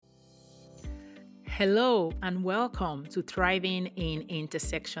Hello and welcome to Thriving in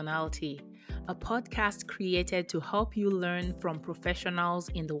Intersectionality, a podcast created to help you learn from professionals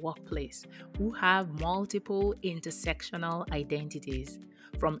in the workplace who have multiple intersectional identities,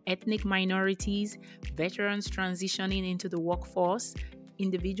 from ethnic minorities, veterans transitioning into the workforce,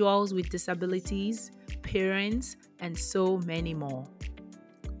 individuals with disabilities, parents, and so many more.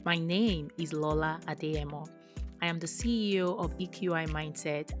 My name is Lola Adeyemo. I am the CEO of EQI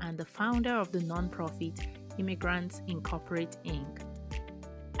Mindset and the founder of the nonprofit Immigrants Incorporate Inc.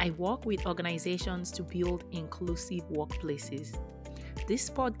 I work with organizations to build inclusive workplaces. This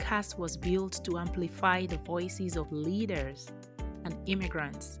podcast was built to amplify the voices of leaders and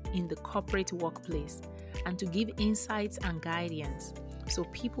immigrants in the corporate workplace and to give insights and guidance so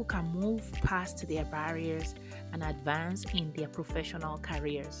people can move past their barriers and advance in their professional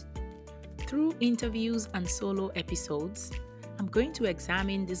careers. Through interviews and solo episodes, I'm going to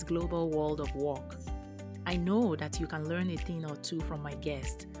examine this global world of work. I know that you can learn a thing or two from my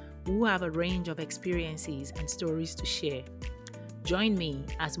guests who have a range of experiences and stories to share. Join me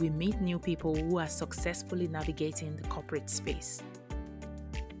as we meet new people who are successfully navigating the corporate space.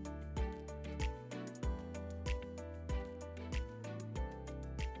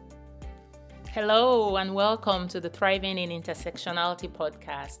 Hello and welcome to the Thriving in Intersectionality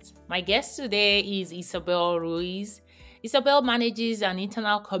podcast. My guest today is Isabel Ruiz. Isabel manages an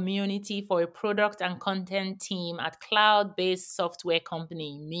internal community for a product and content team at cloud-based software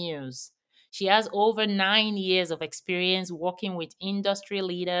company Muse. She has over 9 years of experience working with industry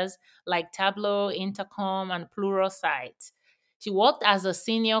leaders like Tableau, Intercom, and Pluralsight. She worked as a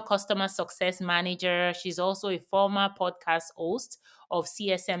senior customer success manager. She's also a former podcast host of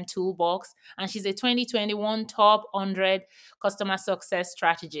CSM Toolbox, and she's a 2021 Top 100 Customer Success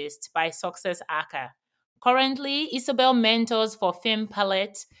Strategist by Success Hacker. Currently, Isabel mentors for Film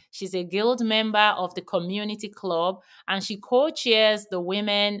Palette. She's a guild member of the Community Club, and she co-chairs the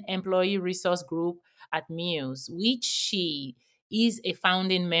Women Employee Resource Group at Muse, which she is a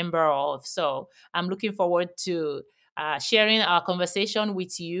founding member of. So I'm looking forward to sharing our conversation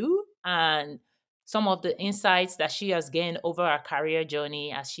with you and some of the insights that she has gained over her career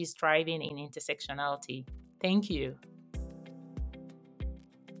journey as she's thriving in intersectionality. Thank you.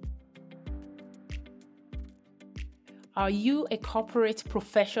 Are you a corporate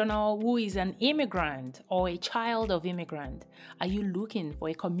professional who is an immigrant or a child of immigrant? Are you looking for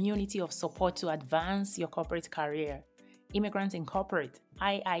a community of support to advance your corporate career? Immigrants Incorporate,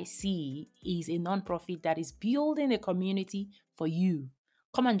 IIC, is a nonprofit that is building a community for you.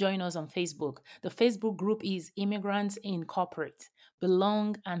 Come and join us on Facebook. The Facebook group is Immigrants Incorporate.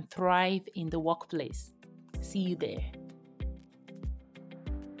 Belong and thrive in the workplace. See you there.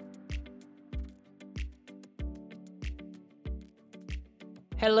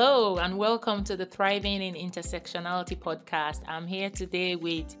 Hello and welcome to the Thriving in Intersectionality podcast. I'm here today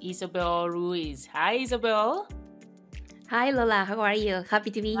with Isabel Ruiz. Hi, Isabel. Hi, Lola. How are you? Happy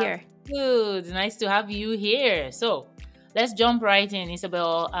to be here. Good. Nice to have you here. So let's jump right in,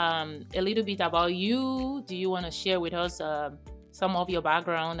 Isabel. A little bit about you. Do you want to share with us some of your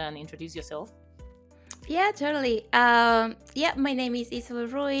background and introduce yourself? Yeah, totally. My name is Isabel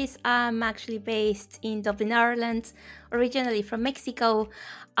Ruiz. I'm actually based in Dublin, Ireland, originally from Mexico.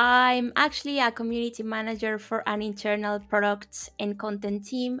 I'm actually a community manager for an internal product and content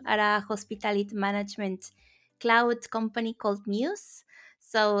team at a hospitality management cloud company called Muse.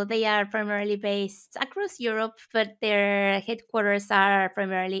 So they are primarily based across Europe, but their headquarters are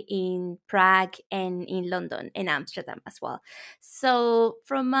primarily in Prague and in London and Amsterdam as well. So,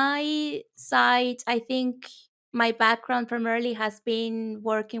 from my side, I think my background primarily has been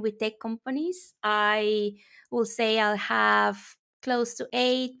working with tech companies. I will say I'll have close to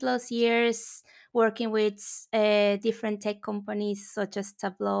 8+ years working with different tech companies such as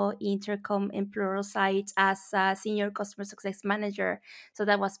Tableau, Intercom, and Pluralsight as a senior customer success manager. So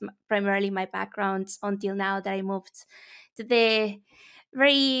that was primarily my background until now that I moved to the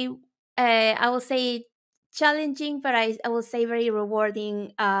very, I will say, challenging, but I will say very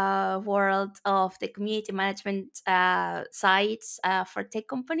rewarding world of the community management sites for tech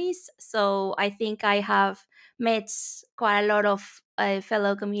companies. So I think I have met quite a lot of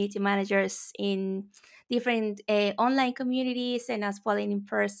fellow community managers in different online communities and as well in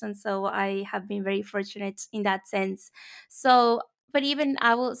person. So I have been very fortunate in that sense. So, but even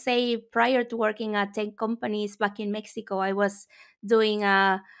I will say prior to working at tech companies back in Mexico, I was doing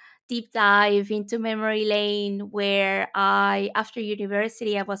a deep dive into memory lane where after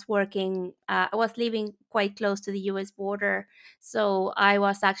university I was working, I was living quite close to the US border, so I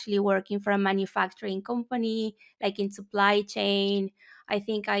was actually working for a manufacturing company like in supply chain. I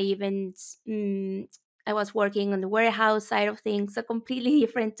think mm, I was working on the warehouse side of things, so completely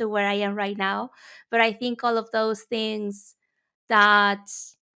different to where I am right now. But I think all of those things that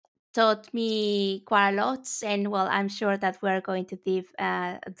taught me quite a lot, and well, I'm sure that we're going to do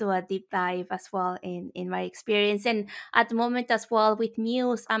a deep dive as well in my experience. And at the moment as well with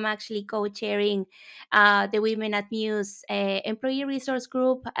Muse, I'm actually co-chairing the Women at Muse employee resource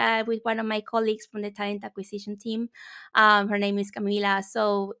group with one of my colleagues from the talent acquisition team. Her name is Camila.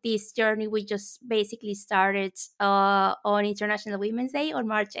 So this journey we just basically started on International Women's Day on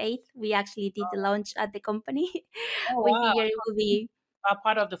March 8th. We actually did the launch at the company. Oh We wow! figured it would be. Are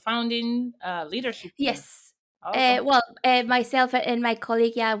part of the founding leadership team. Yes. Awesome. Myself and my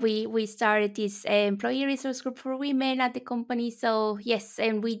colleague, yeah, we started this employee resource group for women at the company. So yes,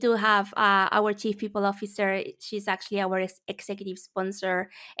 and we do have our chief people officer. She's actually our executive sponsor,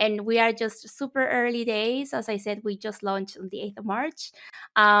 and we are just super early days. As I said, we just launched on the 8th of March.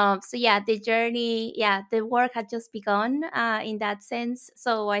 So yeah, the journey, yeah, the work had just begun in that sense.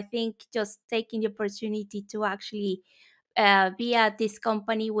 So I think just taking the opportunity to actually be at this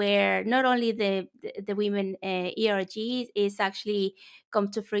company where not only the women ERG is actually come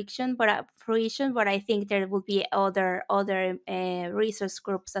to fruition, but I think there will be other resource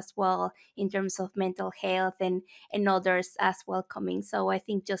groups as well in terms of mental health and others as well coming. So I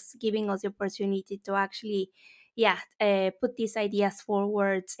think just giving us the opportunity to actually put these ideas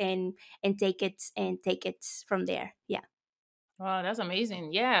forward and take it from there. Yeah. Wow, that's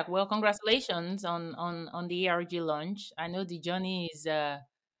amazing. Yeah. Well, congratulations on the ARG launch. I know the journey is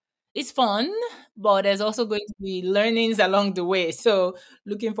it's fun, but there's also going to be learnings along the way. So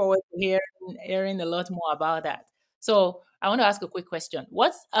looking forward to hearing a lot more about that. So I want to ask a quick question.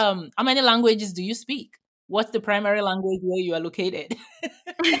 What's how many languages do you speak? What's the primary language where you are located?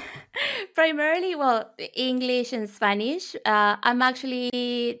 Primarily, well, English and Spanish. I'm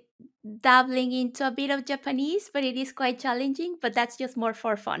actually dabbling into a bit of Japanese, but it is quite challenging. But that's just more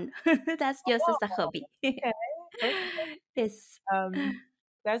for fun. That's just as a Oh, hobby. okay. Okay. Yes. Um,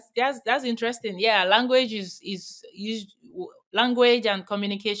 that's interesting. Yeah, language and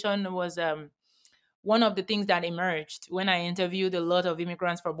communication was one of the things that emerged when I interviewed a lot of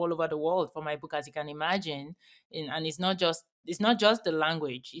immigrants from all over the world for my book, as you can imagine. And it's not just the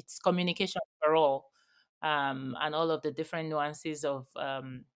language; it's communication overall, and all of the different nuances of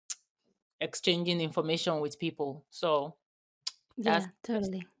exchanging information with people. So that's Yeah,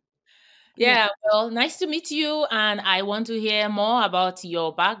 totally. Yeah. yeah, well, nice to meet you. And I want to hear more about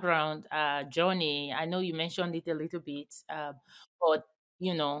your background journey. I know you mentioned it a little bit, but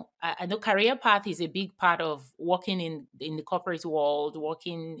I know career path is a big part of working in the corporate world,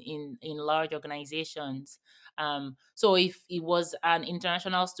 working in large organizations. So if it was an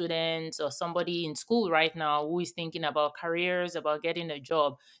international student or somebody in school right now who is thinking about careers, about getting a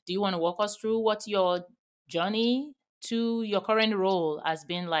job, do you want to walk us through what your journey to your current role has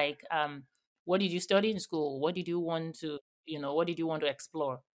been like? What did you study in school? What did you want to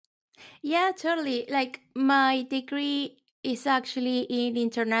explore? Yeah, totally. Like my degree is actually in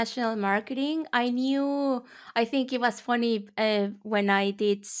international marketing. I think it was funny when I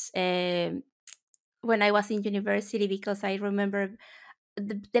was in university because I remember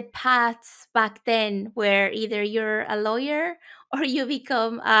the paths back then were either you're a lawyer or you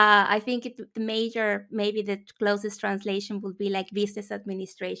become I think the major, maybe the closest translation would be like business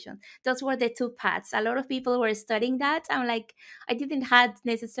administration. Those were the two paths. A lot of people were studying that. I'm like, I didn't had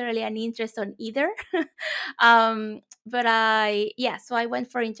necessarily an interest on either. But so I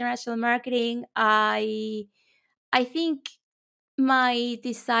went for international marketing. I think my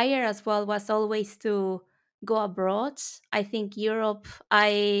desire as well was always to go abroad. I think Europe.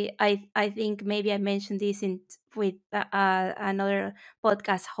 I think maybe I mentioned this in with another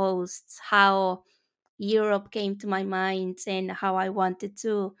podcast hosts how Europe came to my mind and how I wanted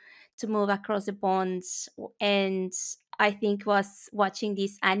to move across the bonds. And I think was watching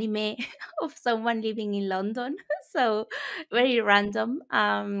this anime of someone living in London. So very random.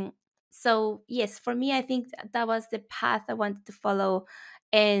 So yes, for me, I think that was the path I wanted to follow.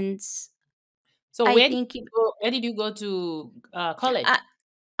 And So I think where did you go to college?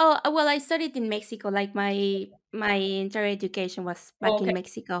 uh, well, I studied in Mexico. Like my entire education was Oh, back okay. in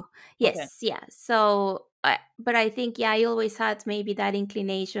Mexico. Okay. Yes, yeah. So, but I think I always had maybe that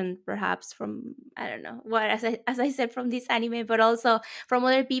inclination, perhaps from I don't know what as I said from this anime, but also from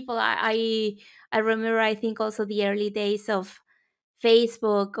other people. I remember I think also the early days of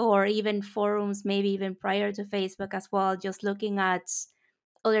Facebook or even forums, maybe even prior to Facebook as well, just looking at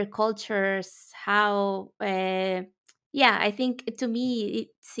other cultures, how, I think to me, it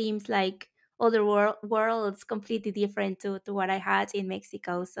seems like other worlds completely different to what I had in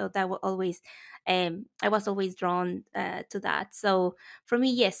Mexico. So that was always, I was always drawn to that. So for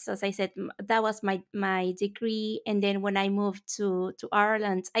me, yes, as I said, that was my degree. And then when I moved to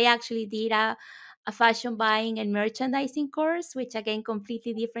Ireland, I actually did a fashion buying and merchandising course, which again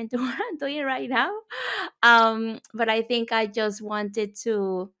completely different to what I'm doing right now. But I think I just wanted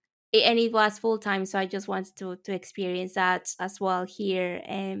to, and it was full time, so I just wanted to experience that as well here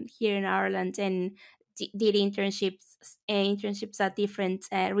and here in Ireland, and did internships at different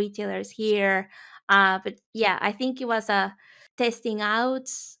retailers here. But yeah, I think it was a testing out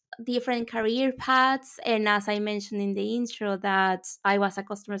different career paths. And as I mentioned in the intro, that I was a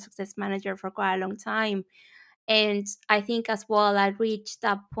customer success manager for quite a long time. And I think as well, I reached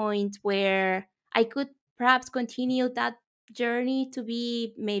that point where I could perhaps continue that journey to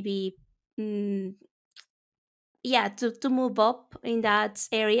be maybe, mm, yeah, to move up in that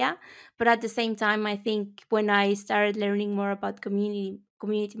area. But at the same time, I think when I started learning more about community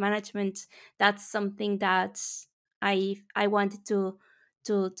management, that's something that I wanted to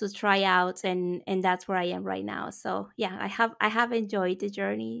try out, and that's where I am right now. So yeah, I have enjoyed the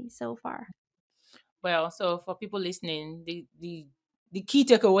journey so far. Well, so for people listening, the key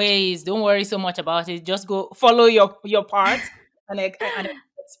takeaway is don't worry so much about it. Just go follow your part and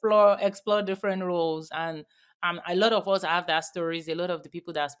explore different roles. And a lot of us have that stories. A lot of the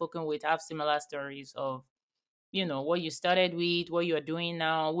people that I've spoken with have similar stories of what you started with, what you are doing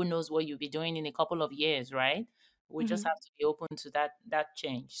now. Who knows what you'll be doing in a couple of years, right? We just Mhm. have to be open to that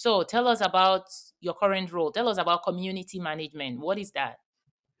change. So tell us about your current role. Tell us about community management. What is that?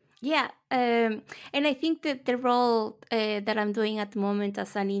 Yeah, and I think that the role that I'm doing at the moment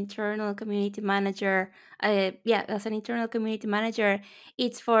as an internal community manager, yeah, as an internal community manager,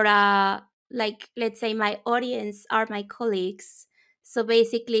 it's for like, let's say my audience are my colleagues. So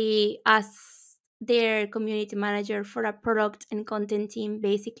basically, as their community manager for a product and content team,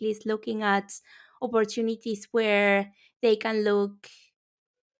 basically is looking at opportunities where they can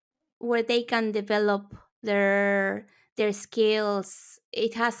develop their skills.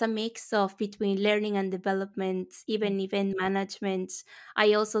 It has a mix of between learning and development, even event management.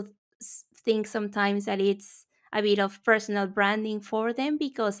 I also think sometimes that it's a bit of personal branding for them,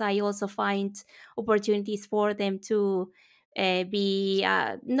 because I also find opportunities for them to be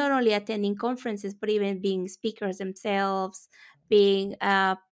not only attending conferences but even being speakers themselves, being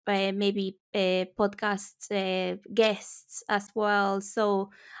maybe podcast guests as well. So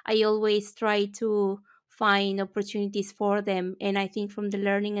I always try to find opportunities for them. And I think from the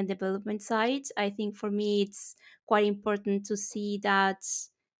learning and development side, I think for me it's quite important to see that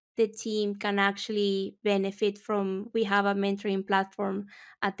the team can actually benefit from. We have a mentoring platform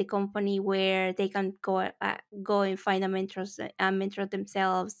at the company where they can go and find a mentor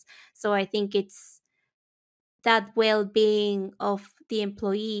themselves. So I think it's that well-being of the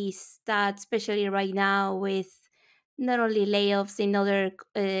employees, that especially right now with not only layoffs in other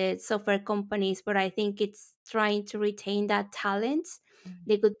software companies, but I think it's trying to retain that talent,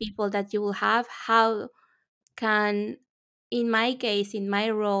 the good people that you will have. How can, in my case, in my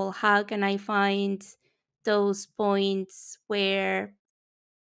role, how can I find those points where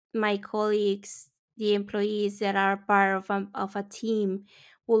my colleagues, the employees that are part of a team,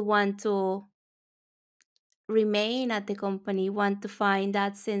 will want to remain at the company, want to find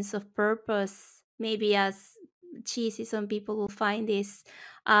that sense of purpose, maybe as cheesy some people will find this.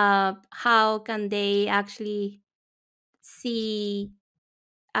 How can they actually see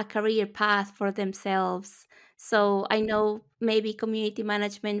a career path for themselves? So I know maybe community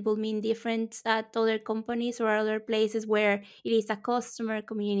management will mean different at other companies or other places where it is a customer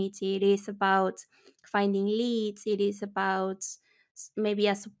community. It is about finding leads. It is about maybe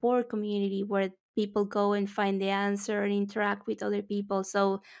a support community where people go and find the answer and interact with other people.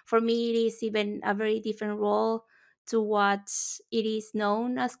 So for me, it is even a very different role to what it is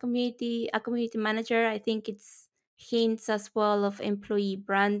known as a community manager. I think it's hints as well of employee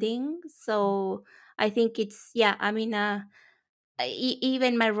branding. So I think it's, yeah, I mean,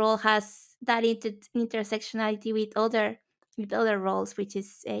 even my role has that intersectionality with other roles, which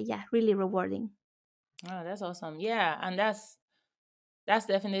is yeah, really rewarding. Oh, that's awesome. Yeah, and that's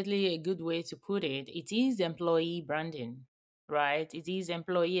definitely a good way to put it. It is employee branding, right? It is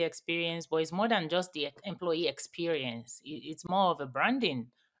employee experience, but it's more than just the employee experience. It's more of a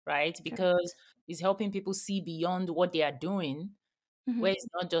branding, right? Because Correct. it's helping people see beyond what they are doing, where Hmm. it's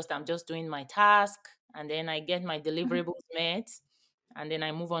not just I'm just doing my task and then I get my Hmm. deliverables met and then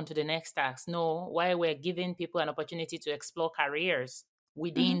I move on to the next task. No, why we're giving people an opportunity to explore careers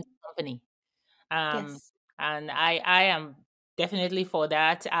within Hmm. the company. um Yes. and I am definitely for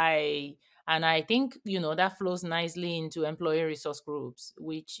that. And I think, that flows nicely into employee resource groups,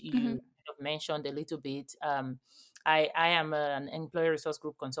 which Hmm. you kind of mentioned a little bit. I am an employee resource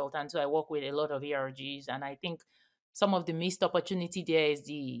group consultant, so I work with a lot of ERGs. And I think some of the missed opportunity there is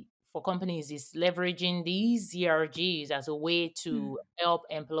for companies is leveraging these ERGs as a way to help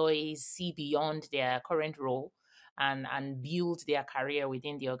employees see beyond their current role and build their career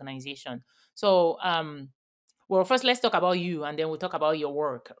within the organization. So, well, first let's talk about you, and then we'll talk about your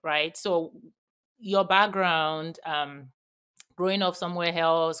work, right? So, your background, growing up somewhere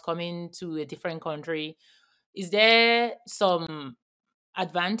else, coming to a different country, is there some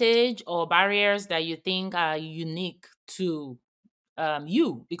advantage or barriers that you think are unique to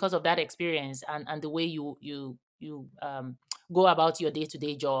you because of that experience and the way you go about your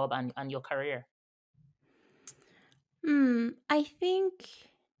day-to-day job and your career? I think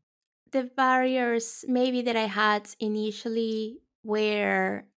the barriers maybe that I had initially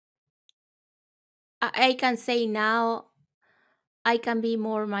were, I can say now I can be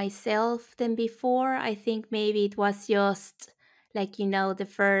more myself than before. I think maybe it was just like, the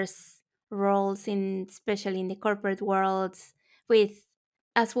first roles in, especially in the corporate worlds, with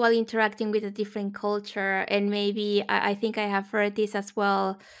as well interacting with a different culture. And maybe I think I have heard this as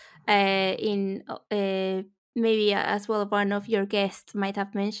well in maybe as well one of your guests might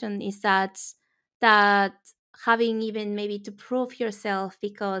have mentioned is that having even maybe to prove yourself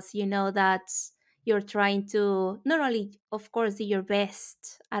because you know that you're trying to not only of course do your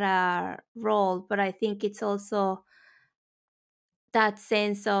best at a role, but I think it's also that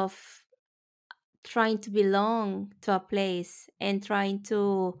sense of trying to belong to a place and trying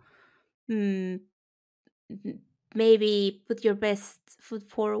to mm, m- maybe put your best foot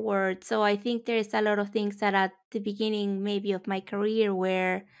forward. So I think there's a lot of things that at the beginning maybe of my career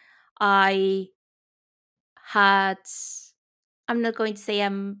where I had, I'm not going to say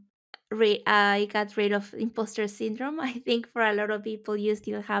I got rid of imposter syndrome. I think for a lot of people, you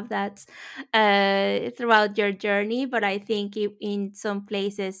still have that throughout your journey. But I think in some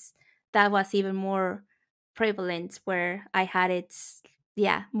places that was even more prevalent where I had it,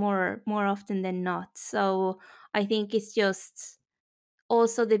 yeah, more often than not. So I think it's just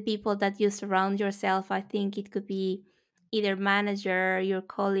also the people that you surround yourself. I think it could be either manager, your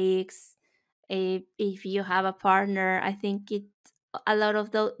colleagues, if you have a partner. I think a lot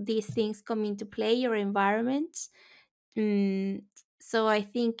of these things come into play, your environment. mm, so I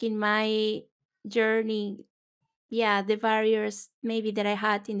think in my journey, yeah, the barriers maybe that I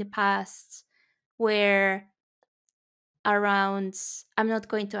had in the past were around, I'm not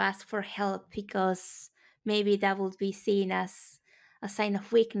going to ask for help because maybe that would be seen as a sign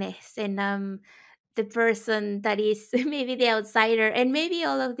of weakness, and the person that is maybe the outsider, and maybe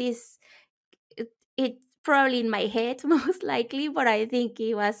all of this, it's probably in my head most likely, but I think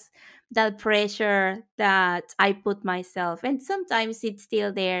it was that pressure that I put myself, and sometimes it's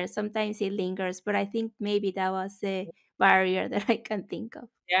still there, sometimes it lingers, but I think maybe that was the barrier that I can think of.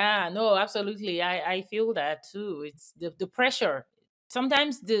 Yeah, no, absolutely. I feel that too. It's the pressure.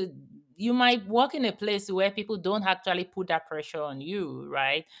 Sometimes you might work in a place where people don't actually put that pressure on you,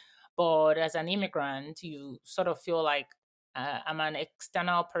 right? But as an immigrant, you sort of feel like I'm an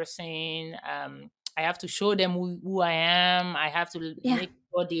external person. I have to show them who I am. I have to Yeah. make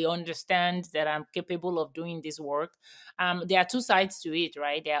sure they understand that I'm capable of doing this work. There are two sides to it,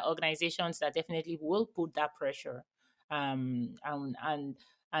 right? There are organizations that definitely will put that pressure,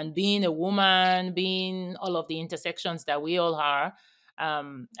 and being a woman, being all of the intersections that we all are,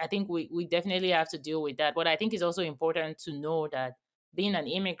 I think we definitely have to deal with that. But I think it's also important to know that being an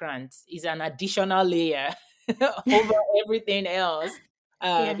immigrant is an additional layer over everything else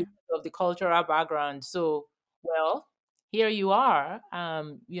Yeah. because of the cultural background. So, well, here you are,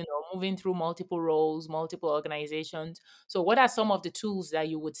 moving through multiple roles, multiple organizations. So, what are some of the tools that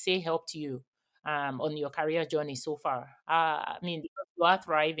you would say helped you on your career journey so far? I mean, because you are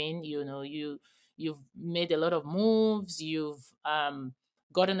thriving, you've made a lot of moves, you've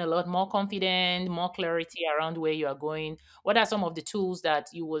gotten a lot more confident, more clarity around where you are going. What are some of the tools that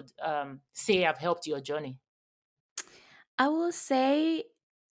you would say have helped your journey? I will say,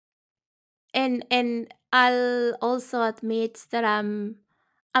 and I'll also admit that I'm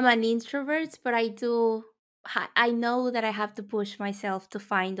an introvert, but I know that I have to push myself to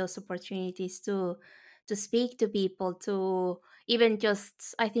find those opportunities to speak to people, to even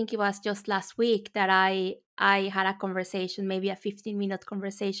just, I think it was just last week that I had a conversation, maybe a 15-minute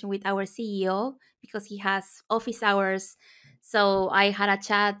conversation with our CEO because he has office hours. So I had a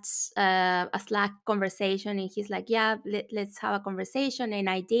chat, a Slack conversation, and he's like, "Yeah, let's have a conversation," and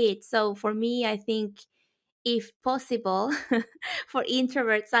I did. So for me, I think if possible, for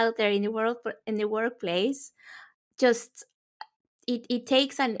introverts out there in the world, in the workplace, just it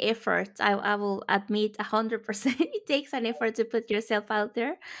takes an effort. I will admit 100%. It takes an effort to put yourself out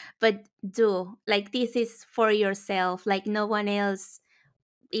there, but do, like, this is for yourself. Like, no one else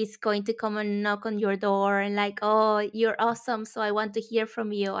is going to come and knock on your door and like, oh, you're awesome, so I want to hear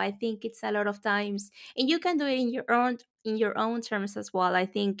from you. I think it's a lot of times, and you can do it in your own terms as well. I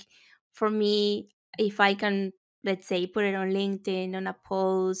think for me, if I can, let's say, put it on LinkedIn on a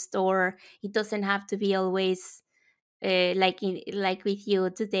post, or it doesn't have to be always like with you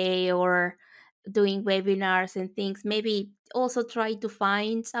today, or doing webinars and things. Maybe also try to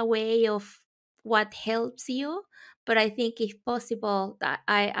find a way of what helps you. But I think if possible, that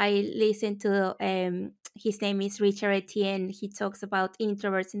I listen to his name is Richard Etienne. He talks about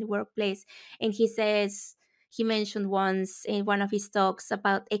introverts in the workplace, and he says, he mentioned once in one of his talks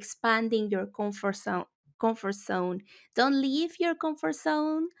about expanding your comfort zone. Don't leave your comfort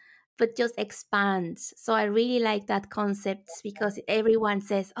zone, but just expands. So I really like that concept, because everyone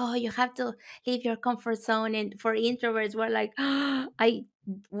says, "Oh, you have to leave your comfort zone," and for introverts, we're like, oh, "I,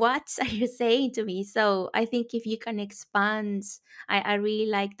 what are you saying to me?" So I think if you can expand, I really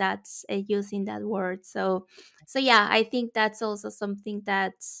like that, using that word. So yeah, I think that's also something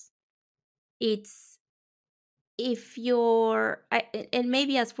that it's, if you're and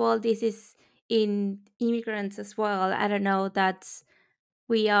maybe as well, this is in immigrants as well. I don't know, that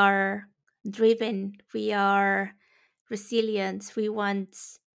we are driven, we are resilient, we want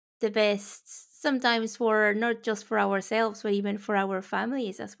the best, sometimes for not just for ourselves, but even for our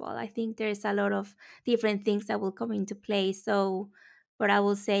families as well. I think there's a lot of different things that will come into play. So what I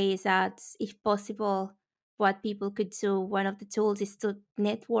will say is that if possible, what people could do, one of the tools is to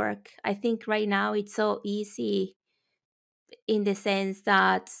network. I think right now it's so easy, in the sense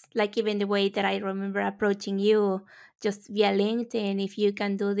that, like, even the way that I remember approaching you just via LinkedIn, if you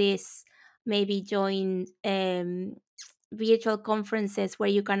can do this, maybe join virtual conferences where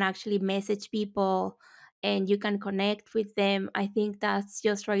you can actually message people and you can connect with them. I think that's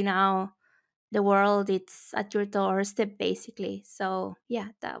just right now the world, it's at your doorstep basically. So yeah,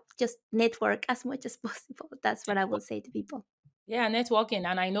 that, just network as much as possible. That's what I will say to people. Yeah, networking,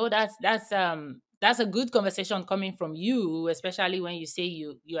 and I know that's a good conversation coming from you, especially when you say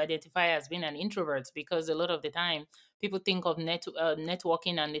you identify as being an introvert, because a lot of the time people think of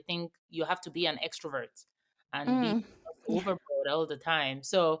networking and they think you have to be an extrovert and be Mm, yeah, overboard all the time.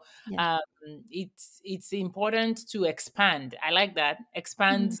 So yeah. um, it's important to expand. I like that,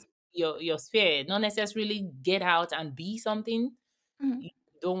 expand Mhm, your sphere, not necessarily get out and be something mhm, you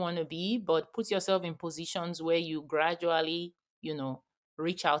don't want to be, but put yourself in positions where you gradually, you know,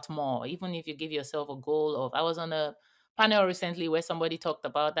 reach out more. Even if you give yourself a goal of, I was on a panel recently where somebody talked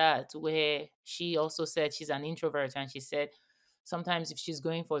about that, where she also said she's an introvert, and she said sometimes if she's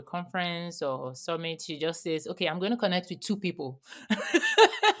going for a conference or summit, she just says, okay, I'm going to connect with two people.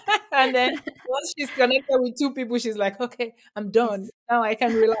 And then once she's connected with two people, she's like, okay, I'm done. yes. Now I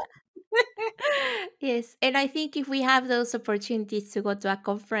can relax. Yes, and I think if we have those opportunities to go to a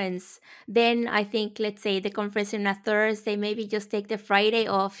conference, then I think, let's say the conference on a Thursday, maybe just take the Friday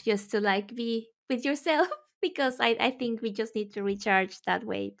off just to like be with yourself, because I think we just need to recharge that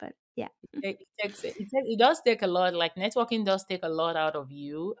way. But yeah. It does take a lot. Like networking does take a lot out of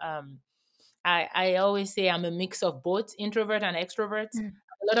you. I always say I'm a mix of both introvert and extrovert. Mm.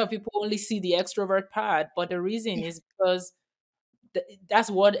 A lot of people only see the extrovert part, but the reason Yeah. is because that's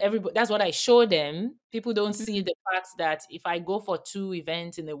what I show them. People don't see Mm, the fact that if I go for two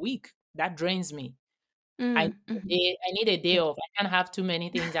events in a week, that drains me. mm, mhm. I need a day Yes. off. I can't have too many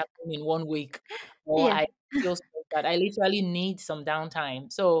things happening in one week, or Yeah. I feel so that I literally need some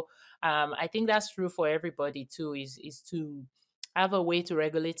downtime. So I think that's true for everybody too. Is to have a way to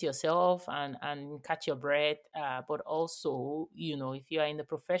regulate yourself and catch your breath. But also, you know, if you are in the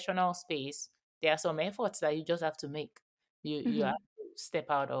professional space, there are some efforts that you just have to make. You have Mhm. to step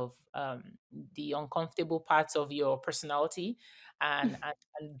out of the uncomfortable parts of your personality and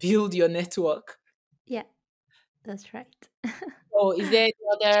build your network. Yeah, that's right. So, is there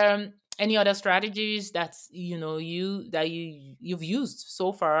any other strategies you've used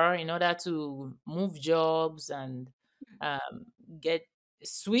so far in order to move jobs and um, get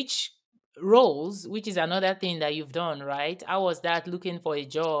switch roles, which is another thing that you've done, right? How was that looking for a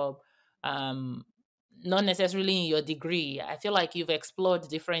job? Um, Not necessarily in your degree. I feel like you've explored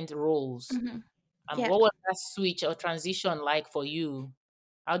different roles. Mhm. Yeah. What was that switch or transition like for you?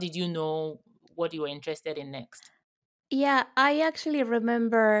 How did you know what you were interested in next? Yeah, I actually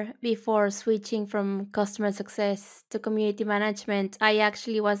remember before switching from customer success to community management, I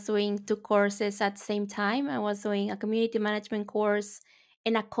actually was doing two courses at the same time. I was doing a community management course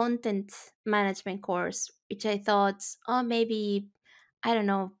and a content management course, which I thought, oh, maybe, I don't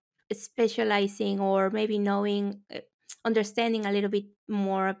know, specializing or maybe knowing, understanding a little bit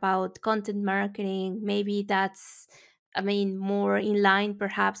more about content marketing. Maybe that's, I mean, more in line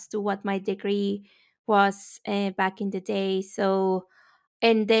perhaps to what my degree was back in the day. So,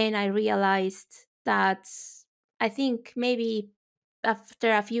 and then I realized that I think maybe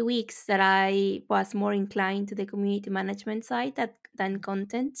after a few weeks that I was more inclined to the community management side than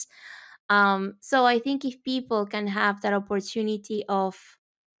content. So I think if people can have that opportunity of,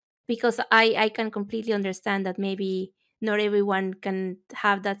 because I can completely understand that maybe not everyone can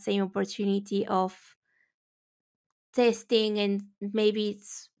have that same opportunity of testing and maybe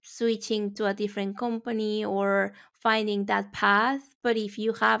switching to a different company or finding that path. But if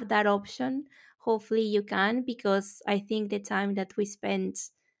you have that option, hopefully you can, because I think the time that we spend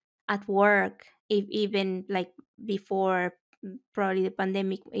at work, if even like before, probably the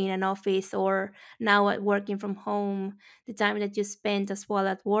pandemic, in an office, or now at working from home, the time that you spend as well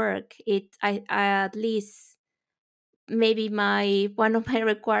at work, I at least, maybe my one of my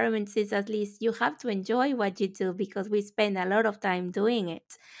requirements is at least you have to enjoy what you do, because we spend a lot of time doing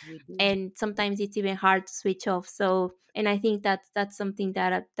it, We do. and sometimes it's even hard to switch off. So, and I think that's something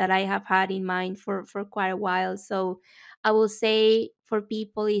that I have had in mind for quite a while. So I will say for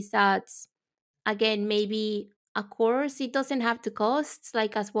people is that, again, maybe a course, it doesn't have to cost,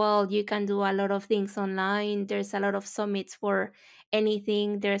 like, as well, you can do a lot of things online. There's a lot of summits for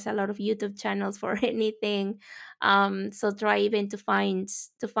anything, there's a lot of YouTube channels for anything. So try even to find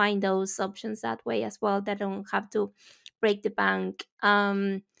those options that way as well, that don't have to break the bank.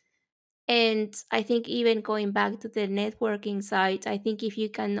 And I think even going back to the networking side, I think if you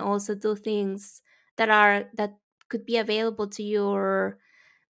can also do things that could be available to your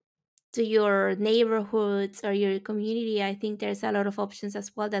neighborhoods or your community, I think there's a lot of options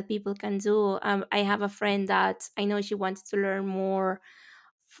as well that people can do. I have a friend that I know she wanted to learn more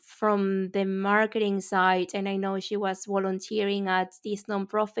from the marketing side, and I know she was volunteering at this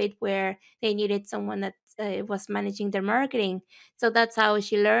nonprofit where they needed someone that was managing their marketing. So that's how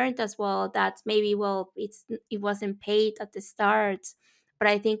she learned as well, that maybe, well, it wasn't paid at the start, but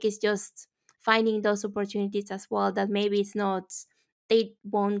I think it's just finding those opportunities as well, that maybe it's not, they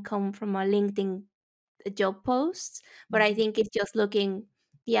won't come from a LinkedIn job post, but I Mhm. think it's just looking,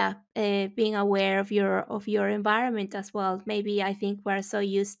 yeah, being aware of your environment as well. Maybe I think we're so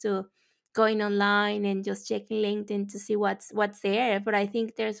used to going online and just checking LinkedIn to see what's there, but I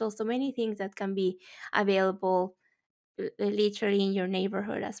think there's also many things that can be available, literally in your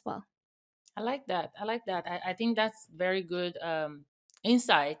neighborhood as well. I like that. I like that. I think that's very good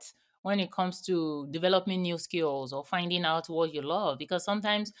insight when it comes to developing new skills or finding out what you love. Because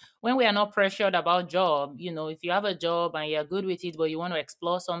sometimes when we are not pressured about job, if you have a job and you're good with it, but you want to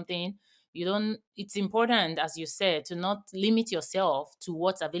explore something, you don't. It's important, as you said, to not limit yourself to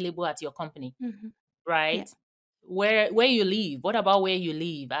what's available at your company, Hmm. Yeah. right? Where you live. What about where you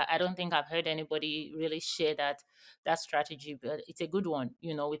live? I don't think I've heard anybody really share that strategy, but it's a good one.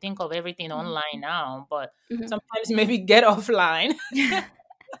 We think of everything Hmm. online now, but Hmm. sometimes maybe get offline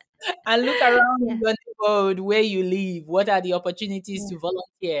and look around Yeah. your neighborhood where you live. What are the opportunities Yeah. to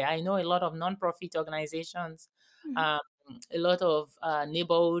volunteer? I know a lot of nonprofit organizations, Hmm. um, a lot of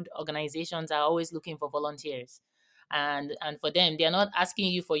neighborhood organizations are always looking for volunteers. And for them, they're not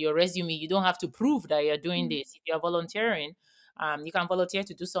asking you for your resume. You don't have to prove that you're doing Hmm. this. If you're volunteering, you can volunteer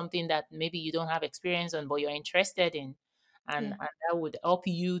to do something that maybe you don't have experience on, but you're interested in. And, Yeah. and that would help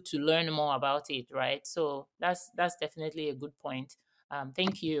you to learn more about it, right? So that's definitely a good point.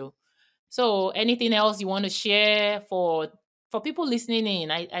 Thank you. So, anything else you want to share for people listening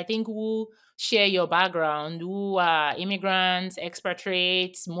in? I think who share your background, who are immigrants,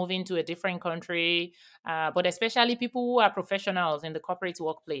 expatriates, moving to a different country, but especially people who are professionals in the corporate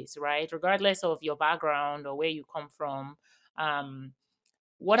workplace, right? Regardless of your background or where you come from. Um,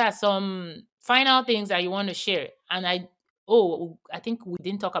 what are some final things that you want to share? I think we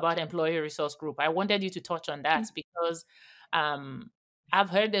didn't talk about employee resource group. I wanted you to touch on that because um, I've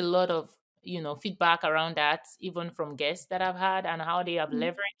heard a lot of feedback around that, even from guests that I've had, and how they have Hmm.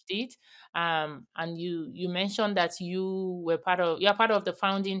 leveraged it. And you mentioned that you're part of the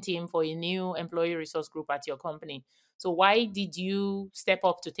founding team for a new employee resource group at your company. So why did you step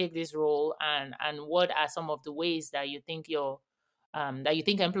up to take this role, and what are some of the ways that you think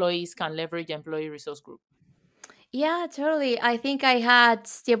employees can leverage employee resource group? Yeah, totally. I think I had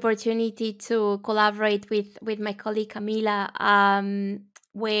the opportunity to collaborate with my colleague Camila,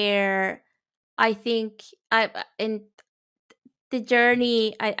 where I think I in the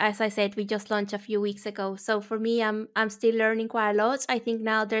journey, as I said, we just launched a few weeks ago. So for me, I'm still learning quite a lot. I think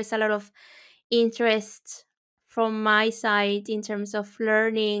now there's a lot of interest from my side in terms of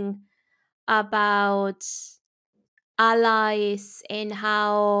learning about allies and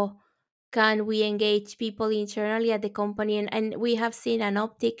how can we engage people internally at the company, and we have seen an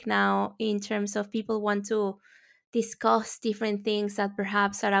uptick now in terms of people want to discuss different things that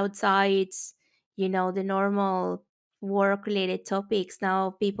perhaps are outside, the normal work related topics.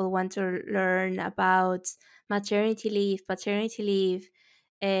 Now people want to learn about maternity leave, paternity leave,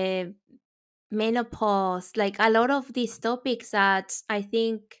 uh, menopause, like a lot of these topics that I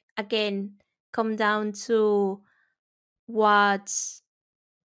think again come down to what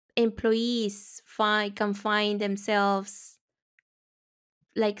employees can find themselves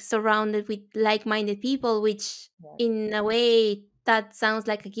like surrounded with like-minded people, which Right. in a way that sounds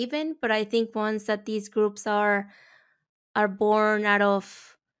like a given, but I think once that these groups are born out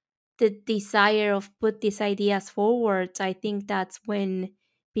of the desire of put these ideas forward, I think that's when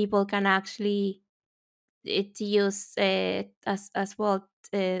people can actually it use as well,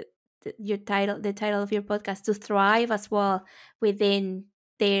 your title, the title of your podcast, to thrive as well within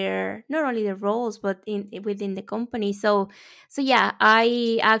their, not only the roles but in within the company. So yeah,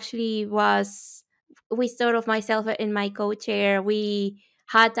 I actually was, we sort of, myself and my co-chair, we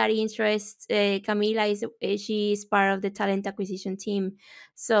had that interest. Camila is, she is part of the talent acquisition team,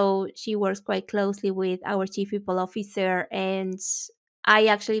 so she works quite closely with our chief people officer, and I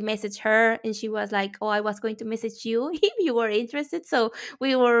actually messaged her and she was like, "Oh, I was going to message you if you were interested." So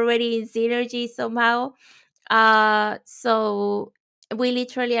we were already in synergy somehow. So we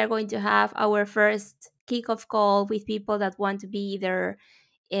literally are going to have our first kickoff call with people that want to be either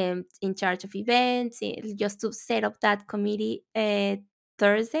in charge of events, just to set up that committee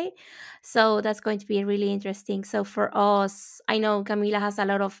Thursday. So that's going to be really interesting. So for us, I know Camila has a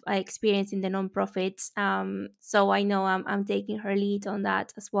lot of experience in the nonprofits. So I know I'm taking her lead on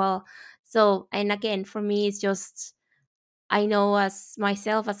that as well. So, and again, for me, it's just, I know as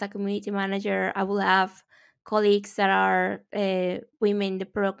myself as a community manager, I will have colleagues that are women, the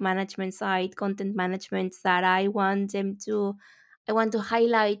product management side, content management, that I want to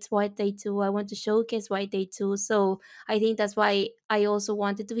highlight what they do. I want to showcase what they do. So I think that's why I also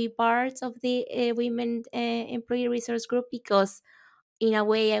wanted to be part of the women employee resource group, because in a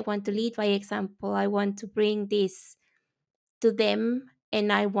way I want to lead by example. I want to bring this to them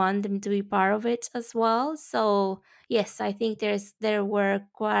and I want them to be part of it as well. So yes, I think there were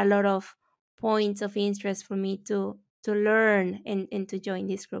quite a lot of points of interest for me to learn and to join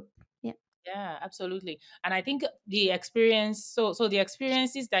this group. Yeah. Yeah, absolutely. And I think the experience, so the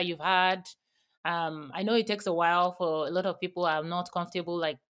experiences that you've had, I know it takes a while for a lot of people are not comfortable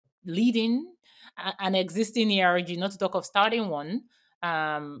like leading an existing ERG, not to talk of starting one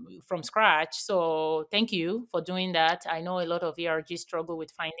from scratch. So thank you for doing that. I know a lot of ERG struggle with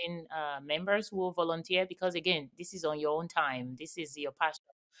finding members who will volunteer because again, this is on your own time. This is your passion.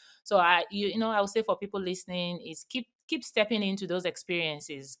 So I would say for people listening is keep stepping into those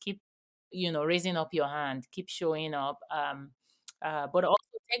experiences. Keep raising up your hand. Keep showing up. But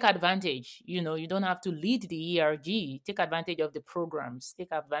also take advantage. You don't have to lead the ERG. Take advantage of the programs.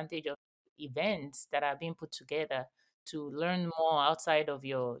 Take advantage of events that are being put together to learn more outside of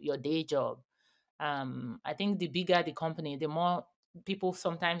your day job. I think the bigger the company, the more people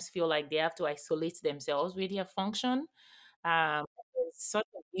sometimes feel like they have to isolate themselves with their function. It's such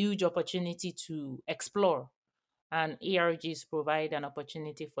a huge opportunity to explore, and ERGs provide an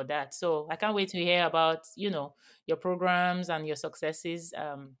opportunity for that. So I can't wait to hear about your programs and your successes.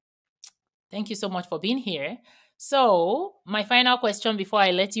 Thank you so much for being here. So my final question before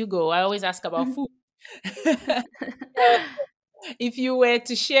I let you go, I always ask about food. So if you were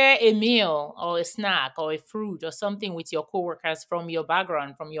to share a meal or a snack or a fruit or something with your coworkers from your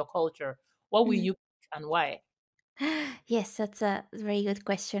background, from your culture, what will you pick and why? Yes, that's a very good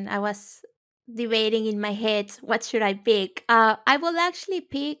question. I was debating in my head, what should I pick? I will actually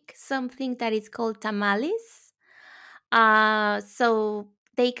pick something that is called tamales. So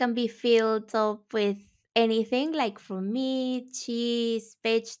they can be filled up with anything, like from meat, cheese,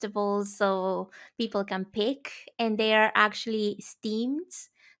 vegetables, so people can pick, and they are actually steamed.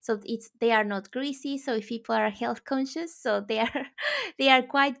 so they are not greasy. So if people are health conscious, so they are they are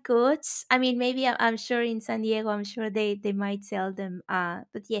quite good. I mean, maybe I'm sure in San Diego, I'm sure they might sell them. But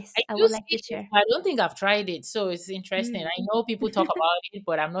I yes, I do would like see to it, share. but I don't think I've tried it. So it's interesting. Mm. I know people talk about it,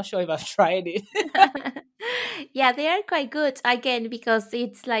 but I'm not sure if I've tried it. Yeah, they are quite good again because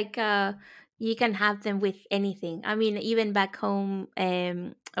it's like you can have them with anything. I mean, even back home,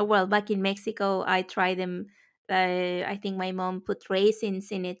 well, back in Mexico, I tried them. I think my mom put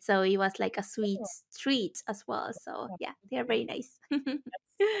raisins in it, so it was like a sweet treat as well. So yeah, they are very nice.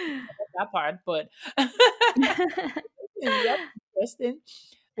 That part, but yep, interesting.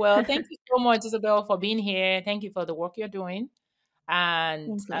 Well, thank you so much, Isabel, for being here. Thank you for the work you're doing and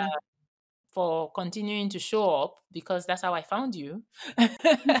Thanks, Lola. for continuing to show up because that's how I found you.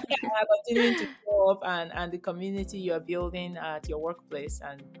 Continuing to show up and the community you're building at your workplace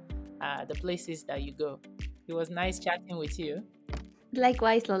and the places that you go. It was nice chatting with you.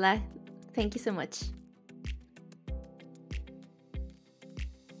 Likewise, Lola. Thank you so much.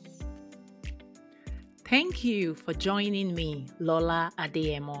 Thank you for joining me, Lola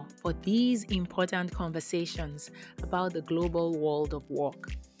Adeyemo, for these important conversations about the global world of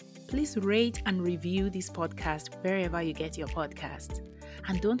work. Please rate and review this podcast wherever you get your podcast.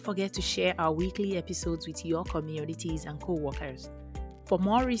 And don't forget to share our weekly episodes with your communities and co-workers. For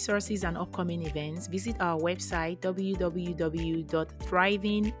more resources and upcoming events, visit our website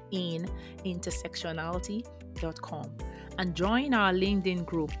www.thrivinginintersectionality.com and join our LinkedIn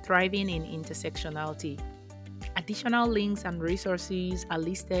group, Thriving in Intersectionality. Additional links and resources are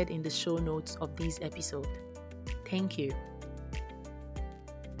listed in the show notes of this episode. Thank you.